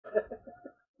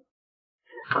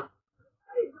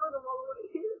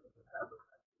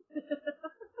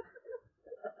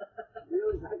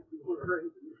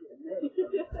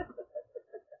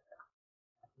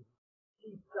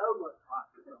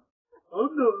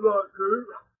luck, Kurt.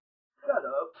 Shut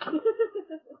up. What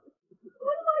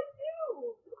did I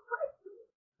do?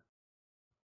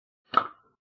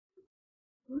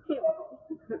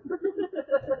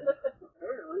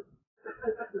 Apparently.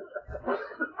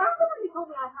 I remember you told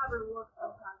me I have her look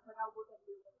sometimes. Like, I'll look at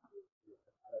you.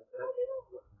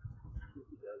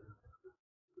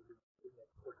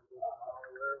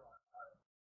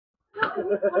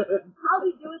 I'll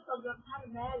be doing something, I'm kind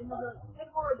of mad, and he'll be like, hey,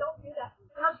 Laura, don't do that.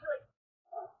 And I'll just be like,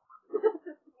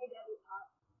 hey, Daddy,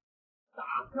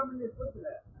 Stop coming here looking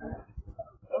at.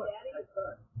 Hey, Daddy. Hey,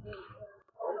 son.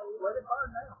 Let it burn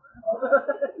now.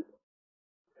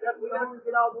 We gotta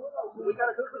get all the way. We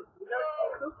gotta cook it. We gotta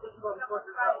cook this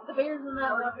motherfucker. Right, the beer's in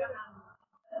that one.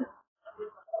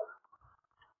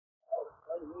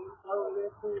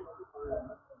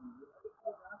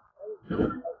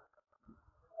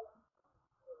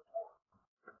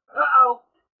 Uh-oh.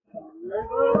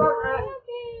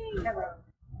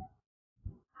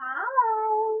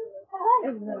 Hi.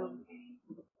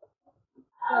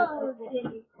 Oh,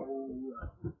 Daddy.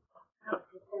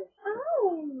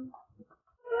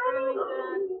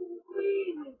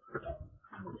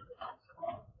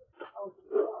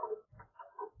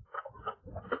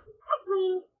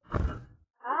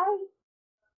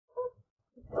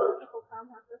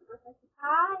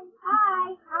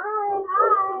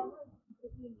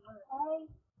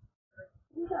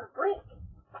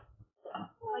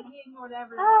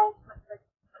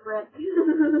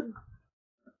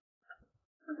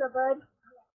 What's up, bud?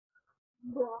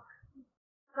 Block.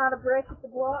 Not a brick, it's a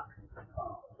block.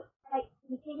 Hey,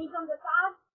 you see these on the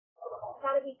side?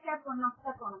 Gotta be careful and not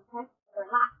step on them, okay? They're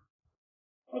hot.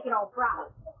 Make it all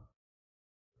bright.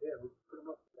 Yeah, we put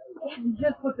them up today. You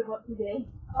just put them up today.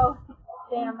 Oh,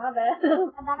 damn, my bad.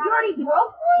 You already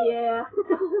broke one? Yeah.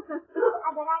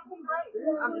 And then I can break it.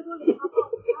 I'm just kidding.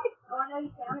 Oh, I know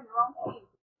you sounded the wrong thing.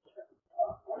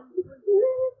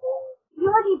 You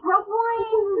already broke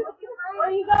one? Where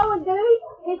are you going, dude?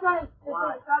 He's running to the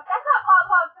truck. That's not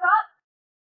Pop-Pop's truck.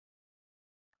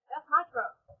 That's my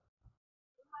truck.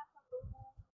 My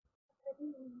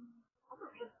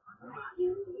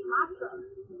truck.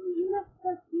 You look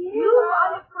so cute. You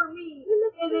bought it for me.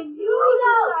 And then you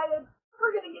decided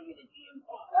we're going to give you the GMC.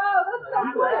 Oh, that's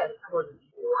not good. Over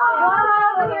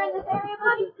here in this area,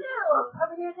 buddy, too.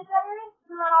 Over here in this area.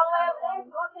 You run all the way over there.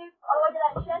 You want to all the way to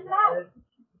that shed back.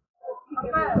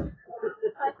 Okay.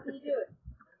 How can you do it?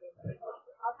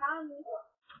 I'll time you.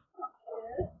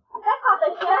 That's not the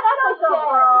shed. That's the shed.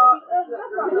 That's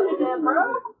not the shed,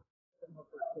 bro.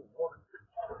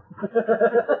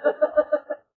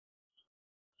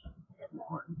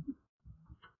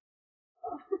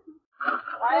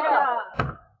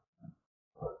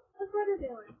 What's Ritter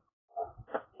doing?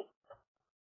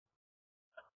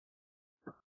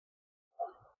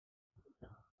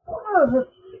 Oh!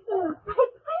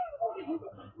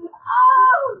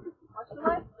 Watch the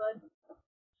lights, bud.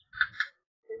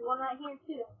 There's one right here,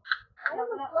 too. I have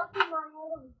that lucky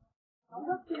one. I'll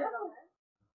look here on there.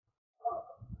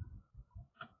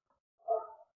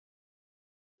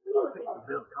 Look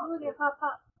at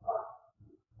Pop-Pop.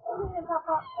 Look at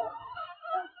Pop-Pop.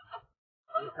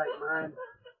 You take mine,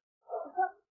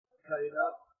 cut it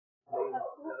up, and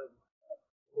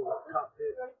pull the top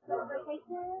bit.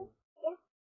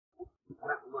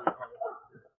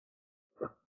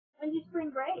 When did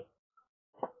spring break?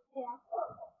 Yeah.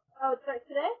 Oh, it starts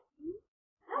today?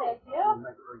 Nice, yeah. Oh,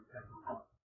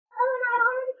 and I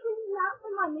already cleaned them out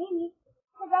for my Mimi.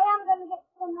 Today I'm going to get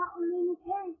some out with Mimi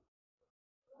Terry.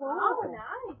 Oh,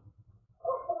 nice.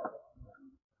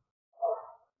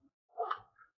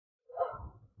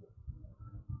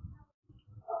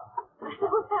 I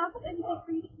don't have anything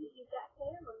for you to eat. You've got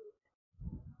family.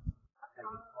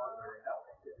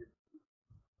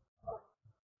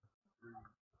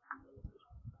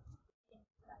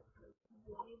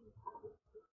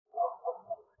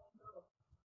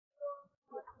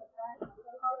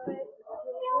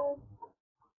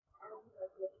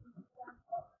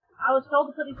 I was told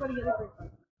to put these two together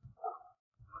first.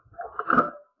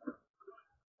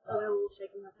 Oh, they're a little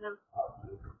shaken up now.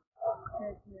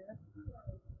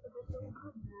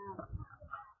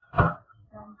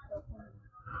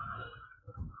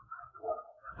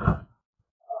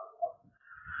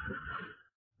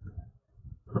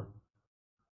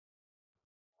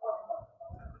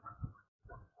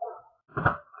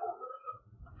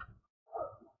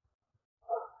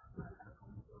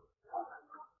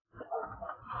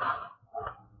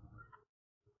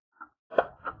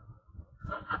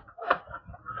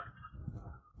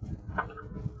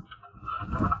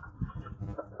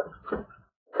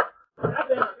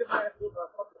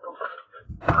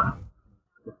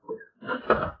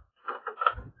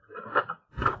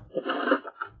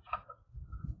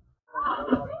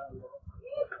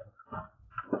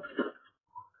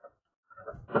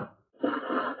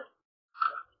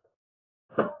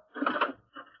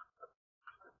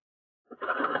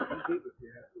 keep it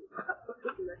here.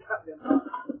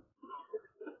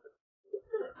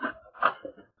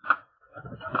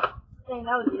 Dang,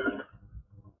 that was easy.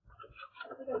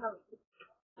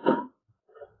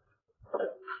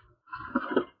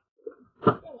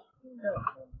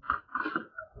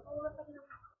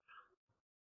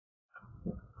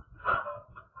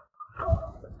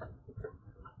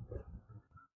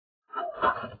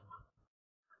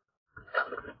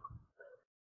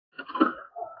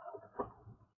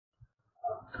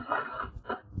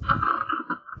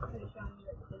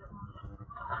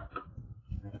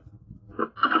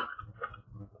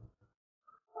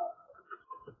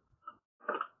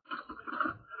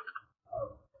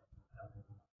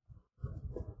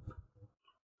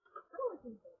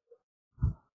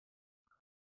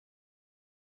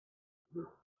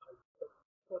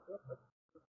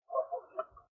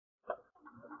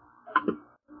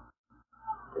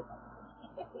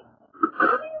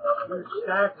 You're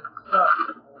stacking stuff.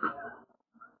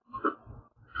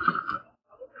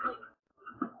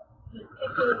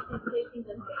 Taking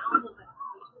them down with my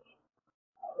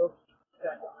Oops,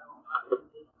 stacking.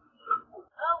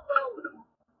 Oh, well.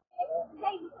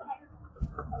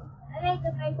 I made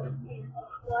the face here.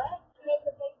 What? I made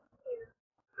the face here.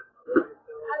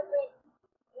 I went.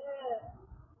 Yeah.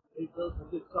 He built a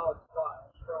good solid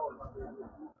spot. Strong.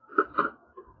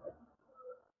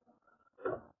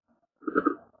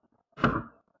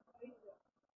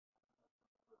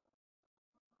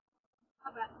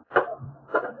 How about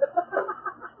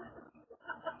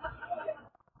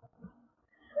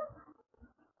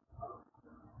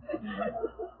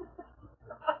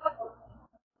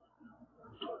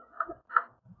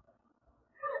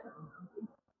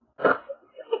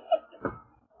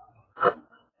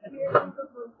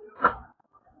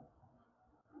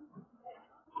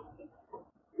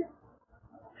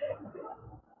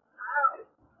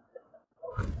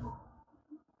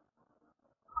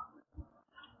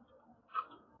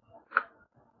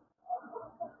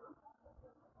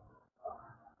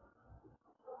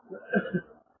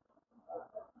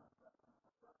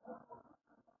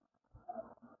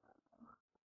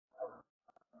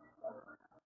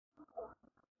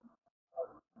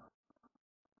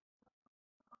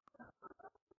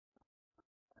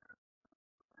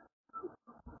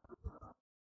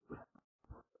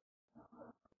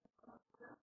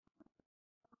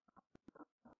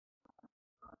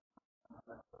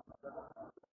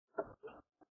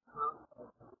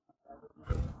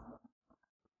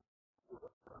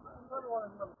Another one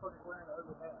of them motherfuckers wearing an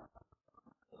ugly hat.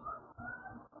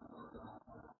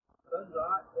 Sun's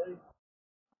hot, Dave.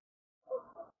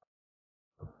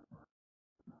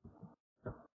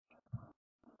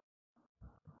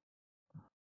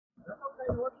 That's okay,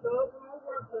 what's up? We're all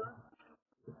work done.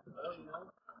 Oh, you know.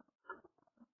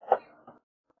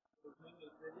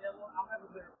 Yeah, well, I'll have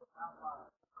it there for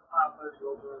 5:30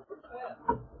 over.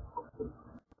 Yeah.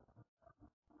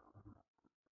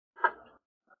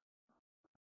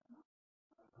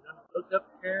 Looked up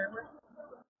the camera,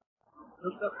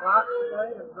 looked up lights today,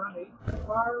 and run the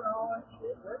fire and all that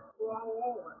shit. That's what I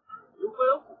want. You're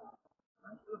welcome.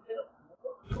 Thanks for the help.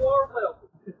 You are welcome.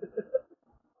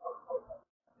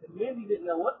 And Mindy didn't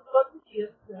know what the fuck to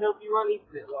get to help you run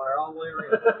Ethernet wire all the way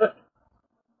around.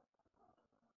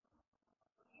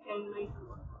 and me?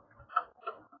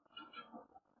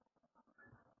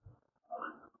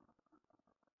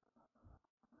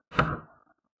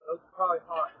 Those are probably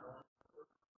hot.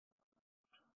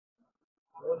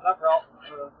 The ones I brought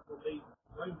will be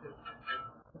room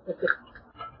temperature.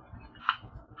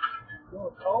 You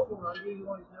want a cold one? I'll give you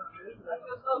one of these now. That's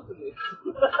just open it.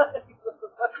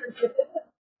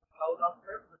 Hold off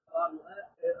there for the bottom of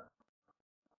that. Yeah.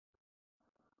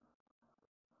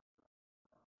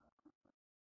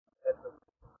 That's a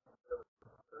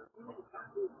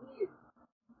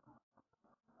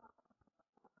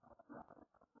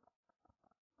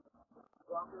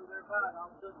longer there by,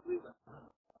 I'll just leave it.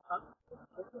 Huh?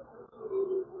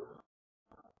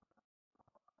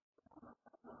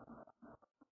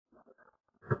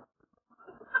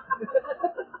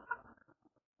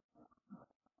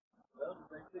 Well,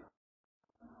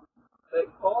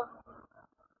 take part.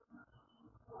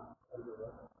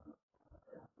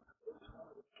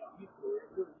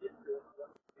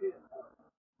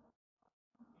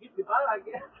 Get you by, I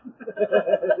guess.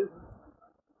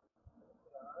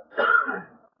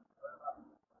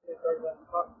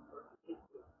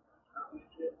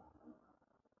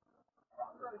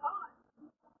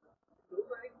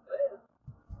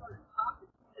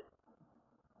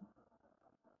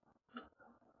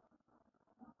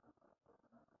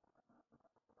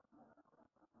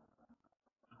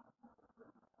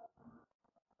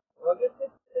 Well, I guess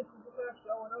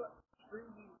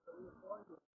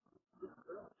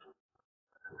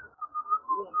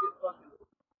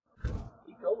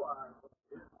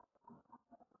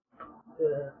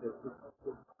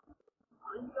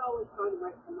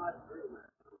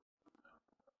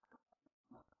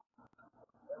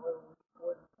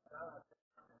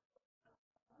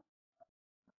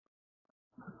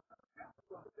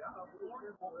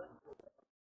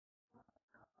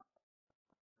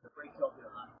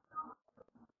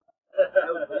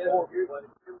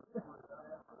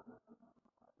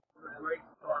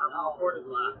recorded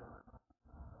live.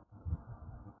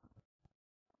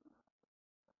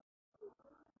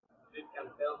 It kind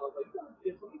of felt like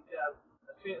give these guys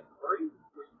a chance to breathe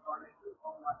before you start answering the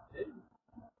phone like you do.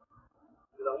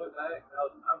 Because I went back,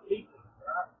 I'm keeping it,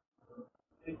 right?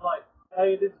 He's like,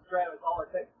 hey, this is Travis, all it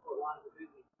takes for a line of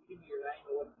business. Give me your name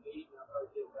and what you need, and I'll try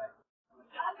to get it back.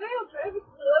 Goddamn, Travis,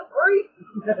 I'm free.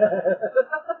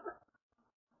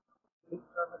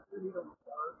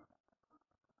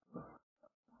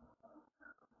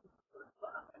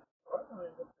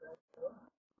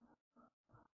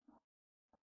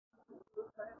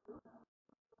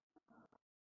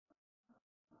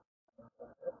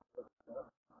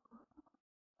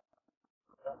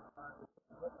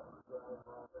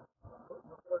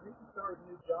 Before he can start a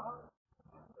new job,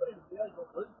 put him in jail, he'll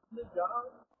lose his new job,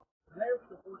 and they're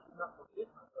supposed to not forget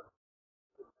myself.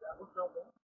 That was no one.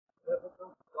 That was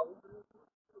no gold.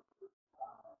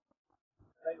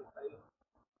 They were saying,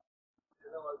 you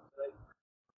know what I'm saying?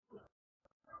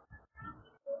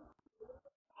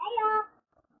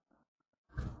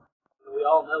 We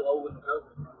all know Owen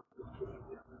Cover.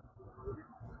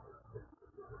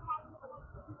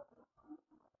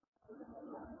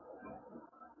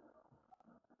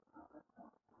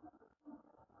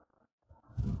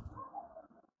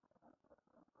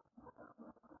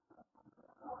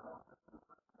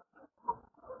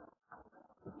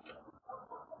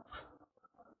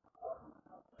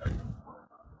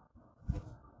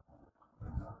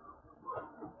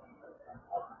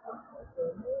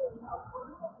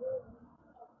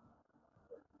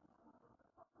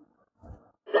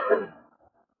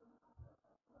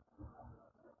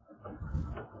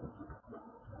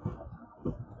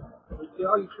 You see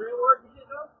all your tree work you did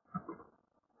though?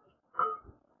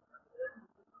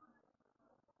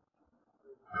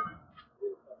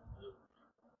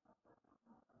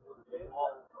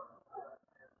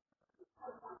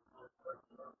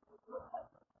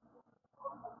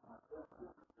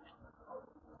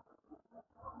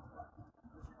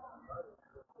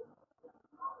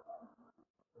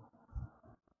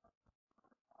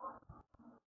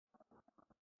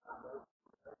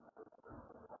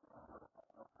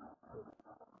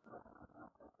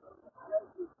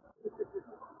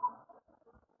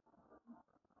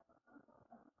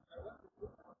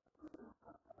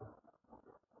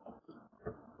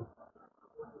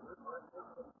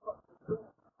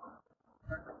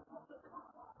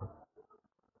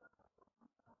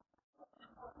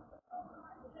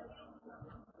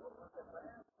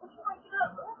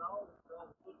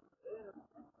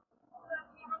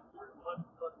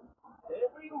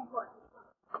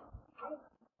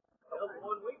 That was the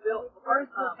one we built the first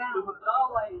time. We was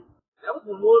always, that was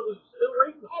when wood was still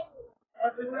reasonable.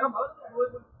 Every time most of the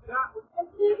wood we got was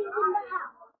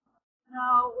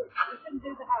No, we shouldn't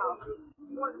do the house.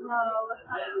 No,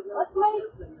 let's make.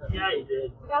 yeah, you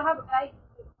did. We gotta have a base.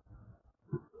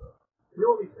 You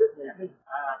won't be sitting there. Do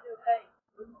a base.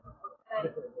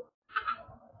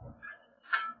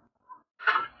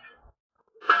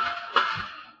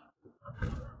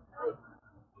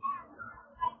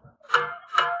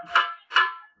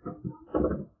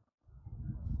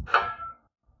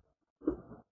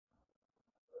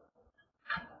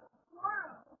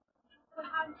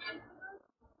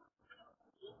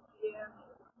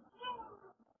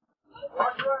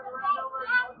 Watch right around over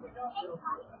and we don't do it.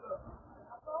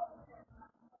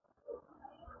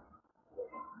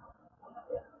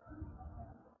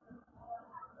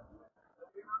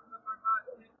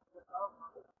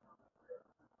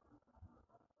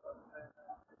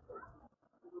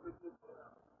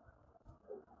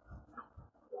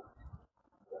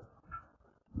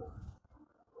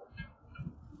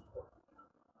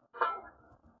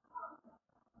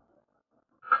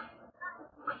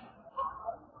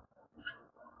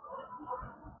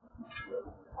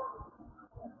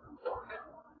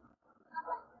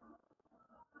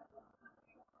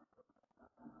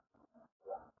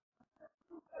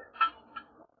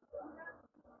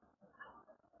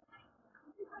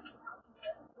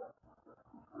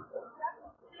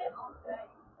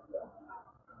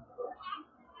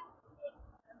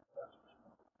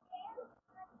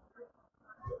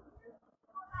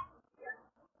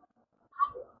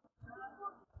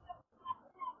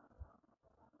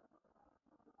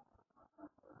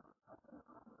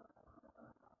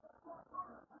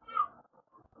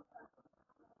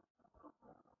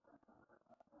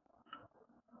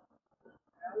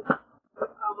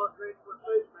 Almost ready for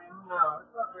food, man. No,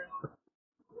 it's not ready.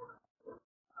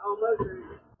 Almost ready.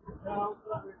 No, it's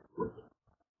not ready.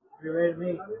 You ready to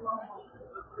meet?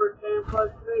 That's pretty damn close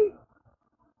to me.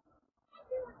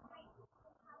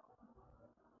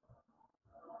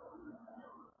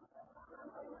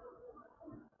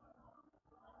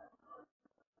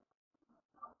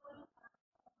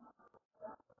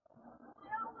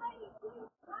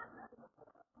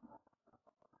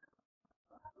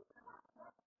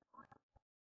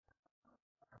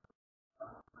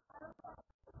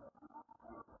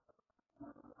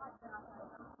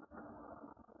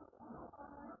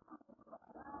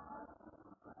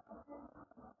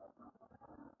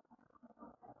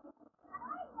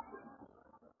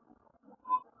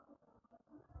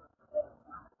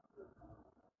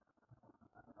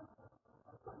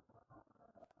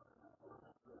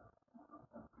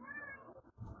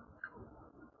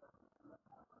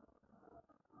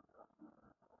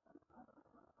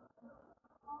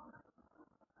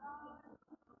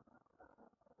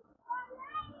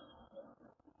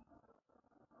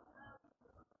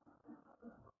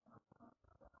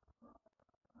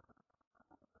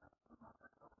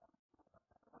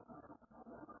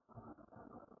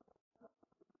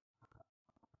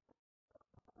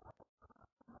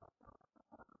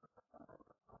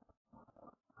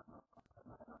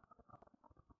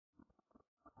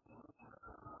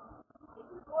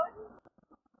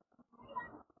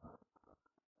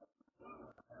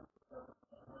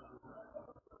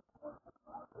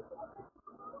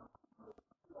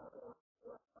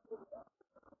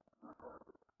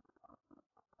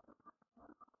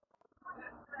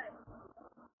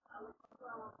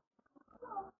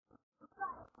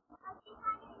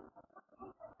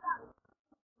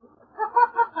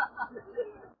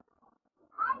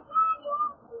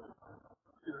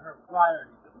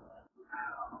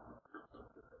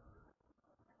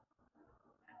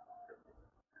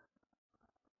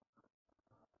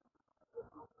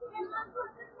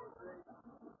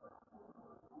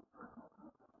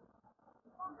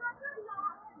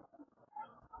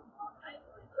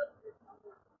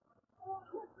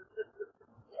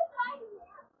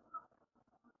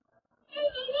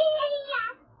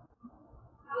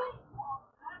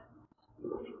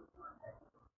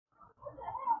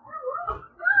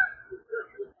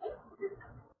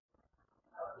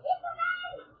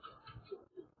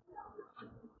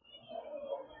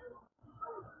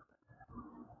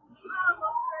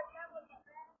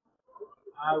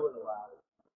 I would allow it.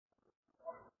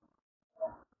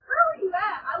 Where were you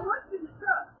at? I worked in the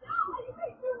truck.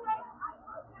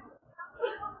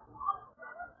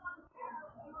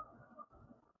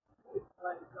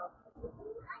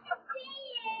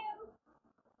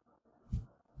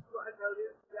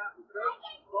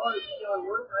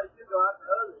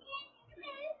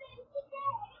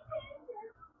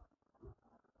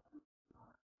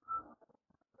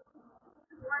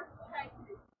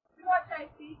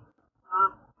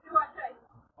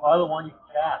 Oh, the one you can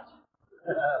catch.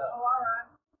 Oh, all right.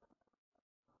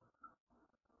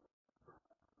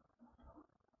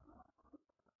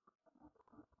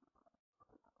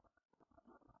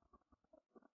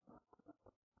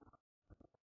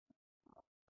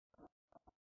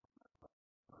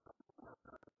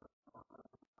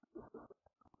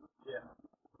 Yeah.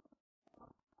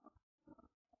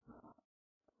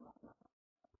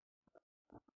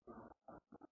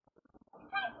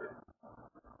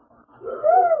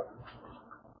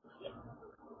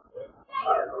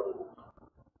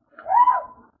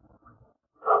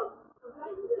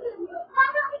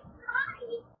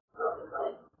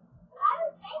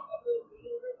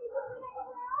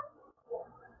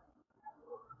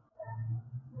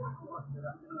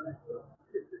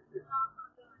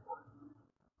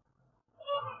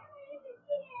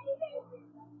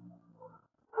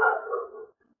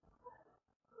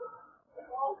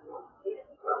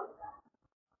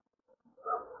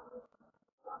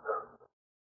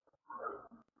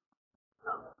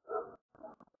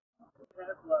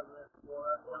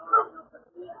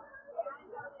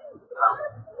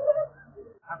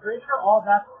 I'm pretty sure all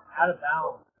that's out of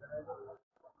bounds.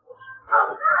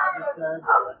 The Travis said,